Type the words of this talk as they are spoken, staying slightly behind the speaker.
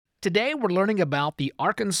Today, we're learning about the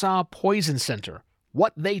Arkansas Poison Center,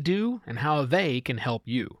 what they do, and how they can help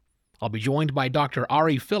you. I'll be joined by Dr.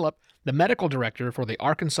 Ari Phillip, the medical director for the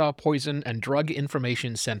Arkansas Poison and Drug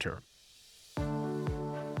Information Center.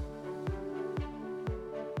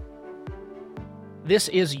 This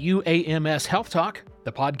is UAMS Health Talk,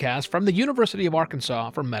 the podcast from the University of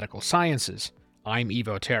Arkansas for Medical Sciences. I'm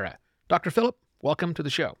Evo Terra. Dr. Phillip, welcome to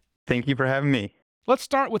the show. Thank you for having me. Let's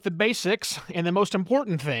start with the basics and the most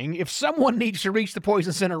important thing. If someone needs to reach the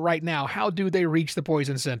Poison Center right now, how do they reach the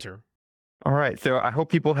Poison Center? All right. So I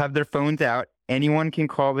hope people have their phones out. Anyone can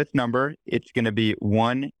call this number. It's going to be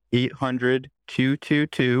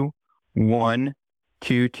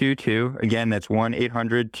 1-800-222-1222. Again, that's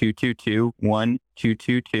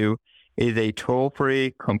 1-800-222-1222. It is a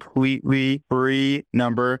toll-free, completely free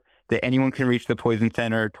number that anyone can reach the Poison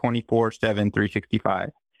Center 24/7,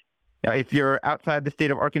 365. Now, if you're outside the state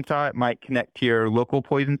of Arkansas, it might connect to your local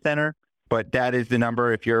poison center, but that is the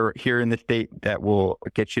number, if you're here in the state, that will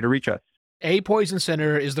get you to reach us. A poison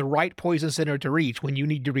center is the right poison center to reach when you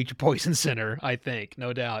need to reach a poison center, I think,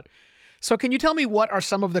 no doubt. So can you tell me what are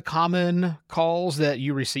some of the common calls that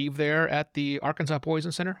you receive there at the Arkansas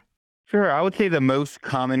Poison Center? Sure. I would say the most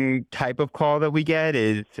common type of call that we get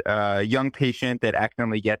is a young patient that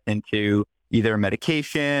accidentally gets into either a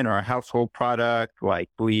medication or a household product like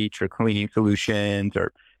bleach or cleaning solutions,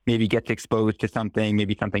 or maybe gets exposed to something,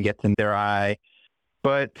 maybe something gets in their eye.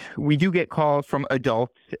 But we do get calls from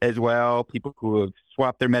adults as well, people who have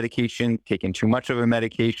swapped their medication, taken too much of a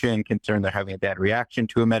medication, concerned they're having a bad reaction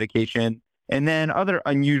to a medication, and then other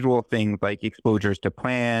unusual things like exposures to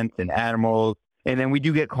plants and animals. And then we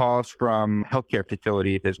do get calls from healthcare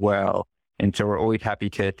facilities as well. And so we're always happy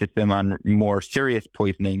to assist them on more serious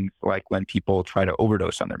poisonings, like when people try to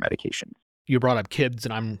overdose on their medications. You brought up kids,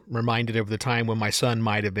 and I'm reminded of the time when my son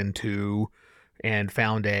might have been 2 and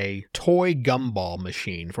found a toy gumball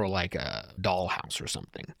machine for like a dollhouse or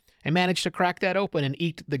something, and managed to crack that open and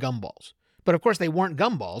eat the gumballs. But of course, they weren't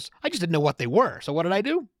gumballs. I just didn't know what they were. So what did I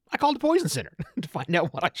do? I called the Poison Center to find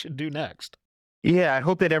out what I should do next. Yeah, I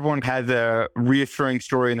hope that everyone has a reassuring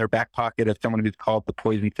story in their back pocket of someone who's called the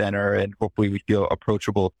Poison Center, and hopefully we feel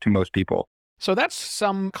approachable to most people. So that's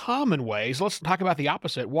some common ways. Let's talk about the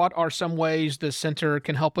opposite. What are some ways the center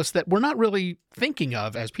can help us that we're not really thinking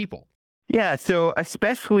of as people? Yeah, so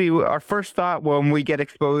especially our first thought when we get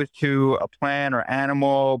exposed to a plant or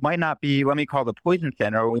animal might not be, let me call the Poison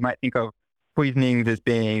Center. We might think of poisonings as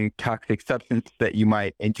being toxic substance that you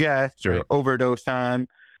might ingest or overdose on.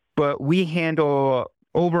 But we handle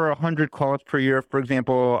over 100 calls per year, for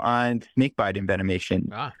example, on snakebite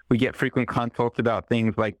envenomation. We get frequent consults about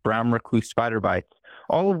things like brown recluse spider bites,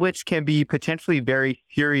 all of which can be potentially very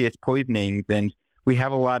serious poisonings. And we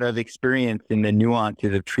have a lot of experience in the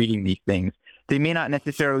nuances of treating these things. They may not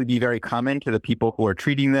necessarily be very common to the people who are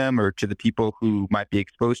treating them or to the people who might be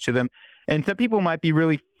exposed to them. And some people might be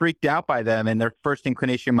really freaked out by them, and their first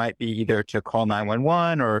inclination might be either to call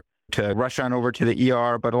 911 or to rush on over to the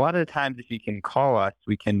ER. But a lot of the times, if you can call us,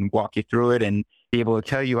 we can walk you through it and be able to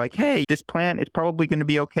tell you like, hey, this plant is probably going to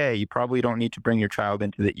be okay. You probably don't need to bring your child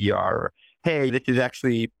into the ER. Or, hey, this is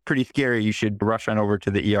actually pretty scary. You should rush on over to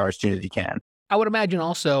the ER as soon as you can. I would imagine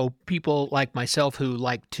also people like myself who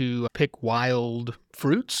like to pick wild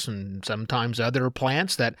fruits and sometimes other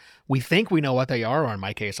plants that we think we know what they are, or in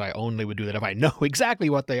my case, I only would do that if I know exactly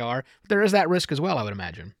what they are. There is that risk as well, I would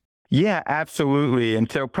imagine. Yeah, absolutely. And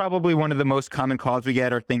so probably one of the most common calls we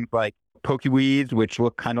get are things like pokeweeds, which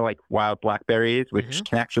look kind of like wild blackberries, which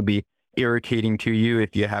can actually be irritating to you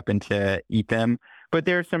if you happen to eat them. But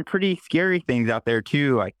there are some pretty scary things out there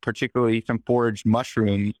too, like particularly some foraged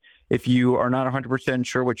mushrooms. If you are not 100%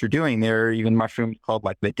 sure what you're doing, there are even mushrooms called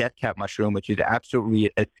like the death cap mushroom, which is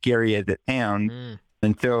absolutely as scary as it sounds.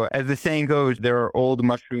 And so, as the saying goes, there are old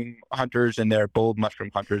mushroom hunters and there are bold mushroom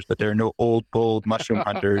hunters, but there are no old, bold mushroom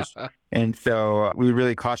hunters. And so we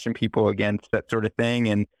really caution people against that sort of thing.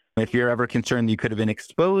 And if you're ever concerned you could have been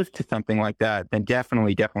exposed to something like that, then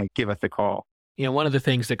definitely give us a call. You know, one of the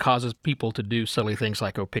things that causes people to do silly things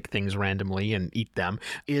like go pick things randomly and eat them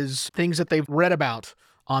is things that they've read about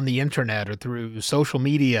on the internet or through social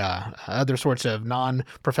media, other sorts of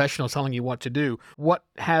non-professionals telling you what to do. What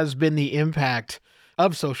has been the impact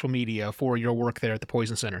of social media for your work there at the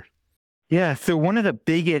Poison Center? Yeah, so one of the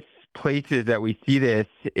biggest places that we see this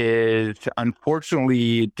is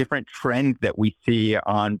unfortunately different trends that we see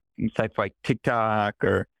on sites like TikTok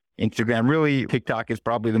or Instagram. Really, TikTok is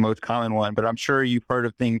probably the most common one, but I'm sure you've heard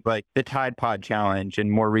of things like the Tide Pod Challenge and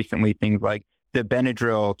more recently things like the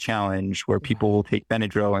Benadryl Challenge, where people will take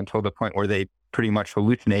Benadryl until the point where they pretty much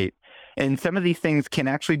hallucinate. And some of these things can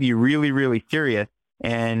actually be really, really serious.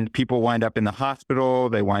 and people wind up in the hospital.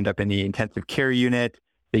 They wind up in the intensive care unit.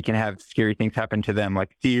 They can have scary things happen to them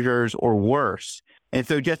like seizures or worse. And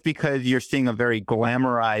so just because you're seeing a very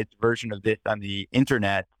glamorized version of this on the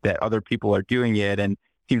internet that other people are doing it and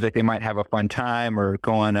seems like they might have a fun time or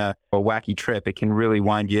go on a wacky trip, it can really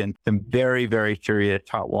wind you in some very, very serious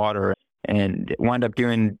hot water and wind up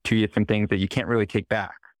doing to you some things that you can't really take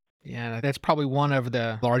back. Yeah, that's probably one of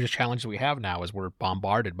the largest challenges we have now is we're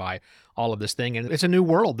bombarded by all of this thing. And it's a new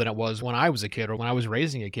world than it was when I was a kid or when I was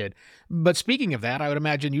raising a kid. But speaking of that, I would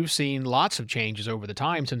imagine you've seen lots of changes over the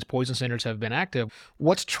time since poison centers have been active.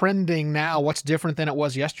 What's trending now? What's different than it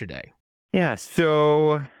was yesterday? Yeah,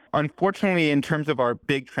 so unfortunately, in terms of our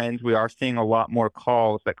big trends, we are seeing a lot more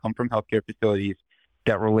calls that come from healthcare facilities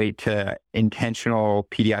that relate to intentional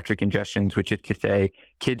pediatric ingestions, which is to say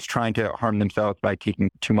kids trying to harm themselves by taking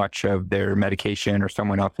too much of their medication or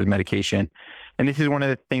someone else's medication. And this is one of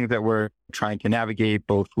the things that we're trying to navigate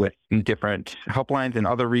both with different helplines and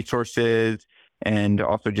other resources, and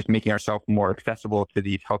also just making ourselves more accessible to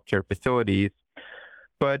these healthcare facilities.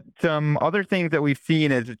 But some other things that we've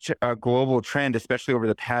seen as a global trend, especially over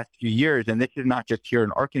the past few years, and this is not just here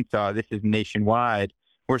in Arkansas, this is nationwide.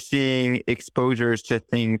 We're seeing exposures to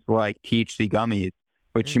things like THC gummies,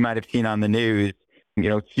 which you might have seen on the news.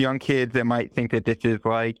 Young kids that might think that this is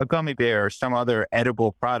like a gummy bear or some other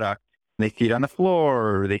edible product. They see it on the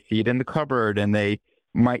floor, or they see it in the cupboard, and they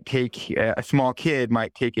might take a small kid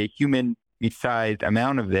might take a human-sized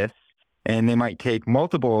amount of this, and they might take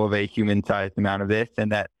multiple of a human-sized amount of this, and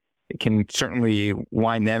that it can certainly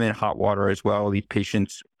wind them in hot water as well. These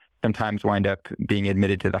patients sometimes wind up being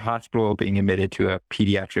admitted to the hospital, being admitted to a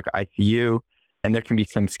pediatric ICU, and there can be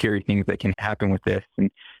some scary things that can happen with this.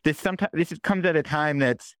 And this comes at a time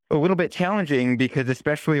that's a little bit challenging because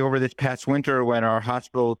especially over this past winter when our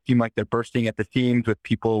hospitals seem like they're bursting at the seams with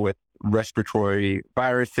people with respiratory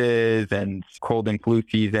viruses and cold and flu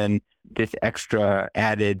season, this extra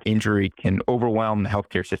added injury can overwhelm the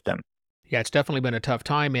healthcare system. Yeah, it's definitely been a tough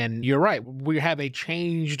time. And you're right. We have a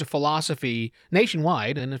changed philosophy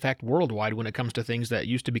nationwide and, in fact, worldwide when it comes to things that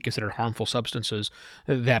used to be considered harmful substances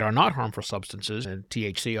that are not harmful substances, and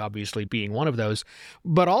THC obviously being one of those.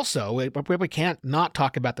 But also, we can't not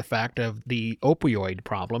talk about the fact of the opioid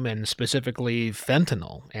problem and specifically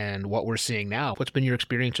fentanyl and what we're seeing now. What's been your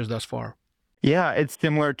experiences thus far? Yeah, it's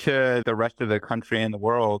similar to the rest of the country and the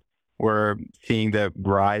world. We're seeing the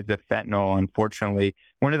rise of fentanyl, unfortunately.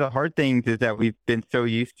 One of the hard things is that we've been so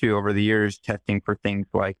used to over the years testing for things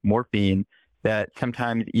like morphine that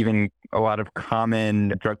sometimes even a lot of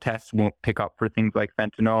common drug tests won't pick up for things like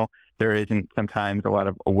fentanyl. There isn't sometimes a lot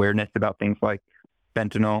of awareness about things like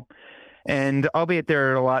fentanyl. And albeit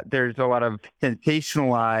there's a lot of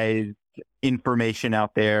sensationalized information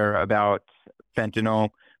out there about fentanyl.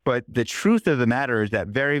 But the truth of the matter is that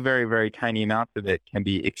very, very, very tiny amounts of it can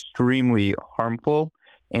be extremely harmful.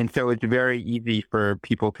 And so it's very easy for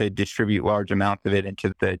people to distribute large amounts of it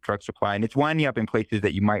into the drug supply. And it's winding up in places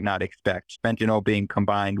that you might not expect. Fentanyl being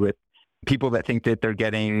combined with people that think that they're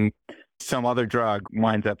getting some other drug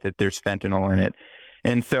winds up that there's fentanyl in it.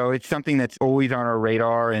 And so it's something that's always on our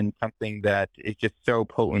radar and something that is just so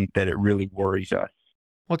potent that it really worries us.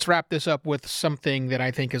 Let's wrap this up with something that I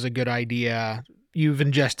think is a good idea. You've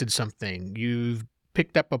ingested something. You've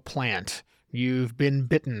picked up a plant. You've been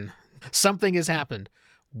bitten. Something has happened.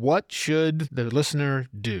 What should the listener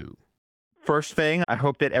do? First thing, I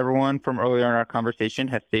hope that everyone from earlier in our conversation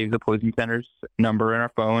has saved the Poison Center's number in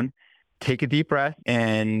our phone. Take a deep breath.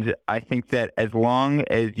 And I think that as long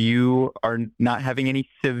as you are not having any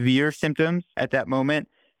severe symptoms at that moment,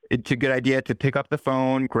 it's a good idea to pick up the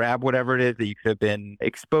phone, grab whatever it is that you could have been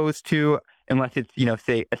exposed to, unless it's,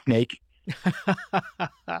 say a snake.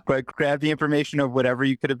 But grab the information of whatever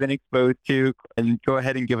you could have been exposed to and go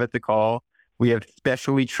ahead and give us a call. We have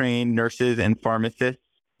specially trained nurses and pharmacists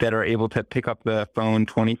that are able to pick up the phone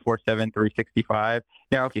 24/7, 365.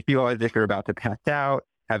 Now, if you feel as if you're about to pass out,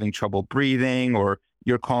 having trouble breathing, or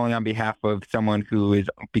you're calling on behalf of someone who has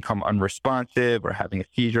become unresponsive or having a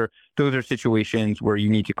seizure, those are situations where you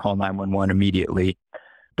need to call 911 immediately.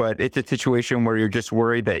 But it's a situation where you're just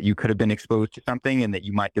worried that you could have been exposed to something and that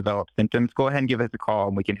you might develop symptoms. Go ahead and give us a call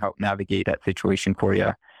and we can help navigate that situation for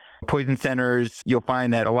you. Poison centers, you'll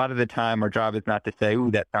find that a lot of the time our job is not to say,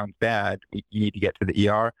 ooh, that sounds bad, you need to get to the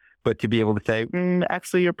ER, but to be able to say,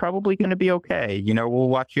 actually, you're probably going to be okay. We'll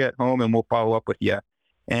watch you at home and we'll follow up with you.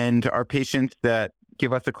 And our patients that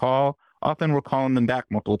give us a call, often we're calling them back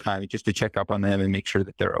multiple times just to check up on them and make sure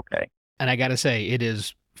that they're okay. And I got to say, it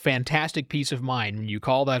is fantastic peace of mind when you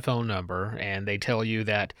call that phone number and they tell you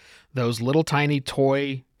that those little tiny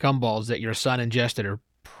toy gumballs that your son ingested are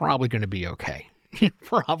probably going to be okay. You're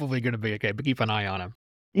probably going to be okay, but keep an eye on them.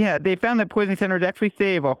 Yeah, they found that poison centers actually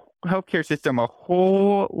save a healthcare system a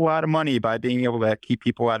whole lot of money by being able to keep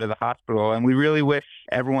people out of the hospital. And we really wish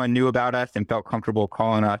everyone knew about us and felt comfortable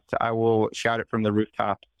calling us. I will shout it from the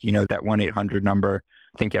rooftops, that 1-800 number.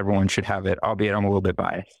 I think everyone should have it, albeit I'm a little bit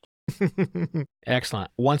biased. Excellent.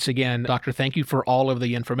 Once again, Doctor, thank you for all of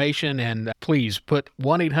the information. And please put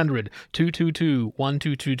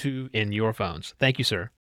 1-800-222-1222 in your phones. Thank you, sir.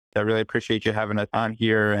 I really appreciate you having us on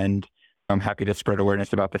here, and I'm happy to spread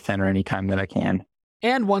awareness about the center anytime that I can.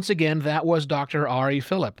 And once again, that was Dr. Ari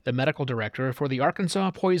Phillip, the medical director for the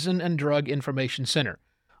Arkansas Poison and Drug Information Center.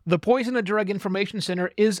 The Poison and Drug Information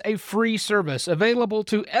Center is a free service available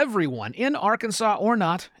to everyone in Arkansas or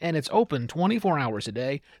not, and it's open 24 hours a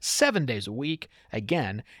day, 7 days a week,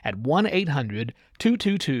 again at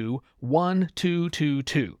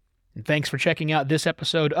 1-800-222-1222. And thanks for checking out this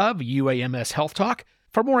episode of UAMS Health Talk.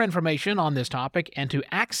 For more information on this topic and to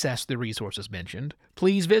access the resources mentioned,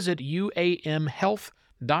 please visit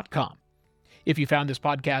uamhealth.com. If you found this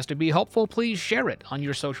podcast to be helpful, please share it on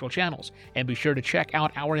your social channels and be sure to check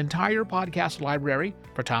out our entire podcast library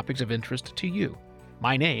for topics of interest to you.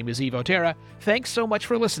 My name is Evo Terra. Thanks so much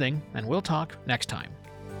for listening, and we'll talk next time.